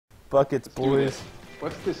Buckets, boys.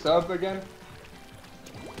 What's the sub again?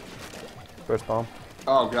 First bomb.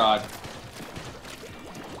 Oh god.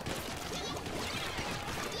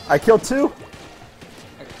 I killed 2.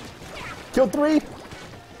 Killed 3.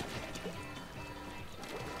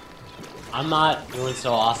 I'm not doing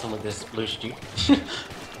so awesome with this blue shoot.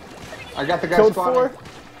 I got the guy Killed spawning.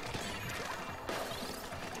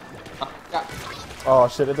 4. Yeah. Oh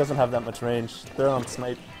shit, it doesn't have that much range. They're on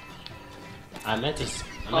snipe. I meant to.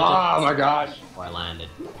 Oh my gosh. Before I landed.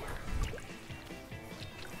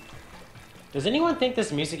 Does anyone think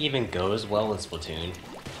this music even goes well in Splatoon?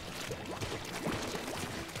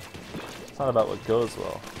 It's not about what goes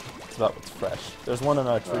well. It's about what's fresh. There's one in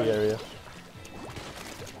our tree area.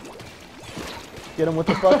 Get him with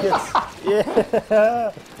the buckets.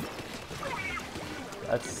 Yeah.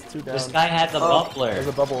 That's 2 down. This guy had the bubbler. There's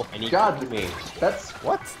a bubble. And he God, killed me. that's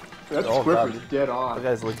What? that Oh, Squiffer's God. dead That on.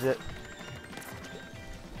 guy's legit.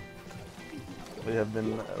 We have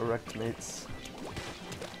been wrecked mates.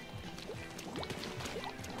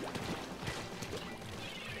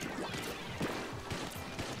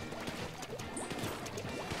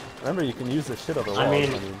 Remember, you can use the shit on the walls. I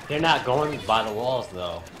mean, they're not going by the walls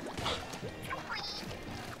though.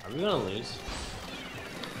 Are we gonna lose?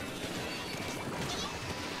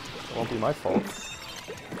 it won't be my fault.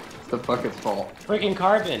 It's the bucket's fault. Freaking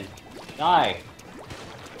Carbon! Die!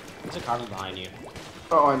 There's a Carbon behind you.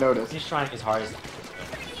 Oh, I noticed. He's trying his hardest.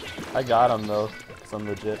 I got him though, so I'm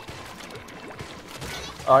legit.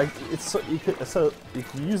 Oh, it's so you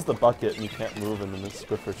can use the bucket and you can't move, and then the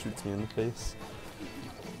Squiffer shoots me in the face.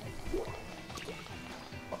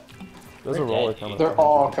 There's a We're roller dead, coming. They're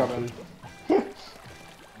all coming.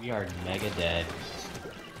 We are mega dead.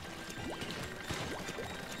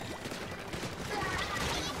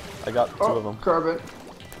 I got 2 of them. Carbon.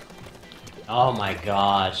 Oh my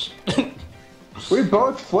gosh. We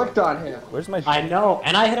both flicked on him. Where's my I know,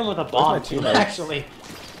 and I hit him with a bomb too, teammates? actually.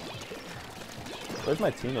 Where's my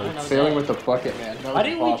I don't know. teammates? Sailing with the bucket, man. That Why was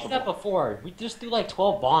didn't we do impossible. that before? We just threw like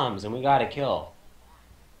 12 bombs and we got a kill.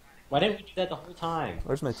 Why didn't we do that the whole time?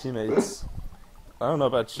 Where's my teammates? I don't know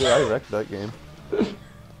about you. I wrecked that game.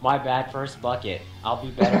 My bad, first bucket. I'll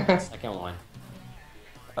be better for the second one.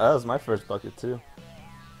 That was my first bucket too.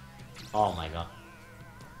 Oh my god.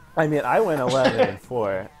 I mean, I went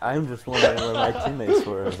 11-4. I'm just wondering where my teammates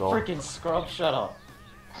were as well. Freaking scrub, shut up.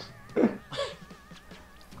 You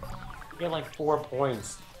get like 4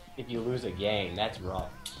 points if you lose a game. That's rough.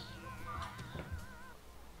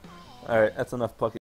 Alright, that's enough bucket.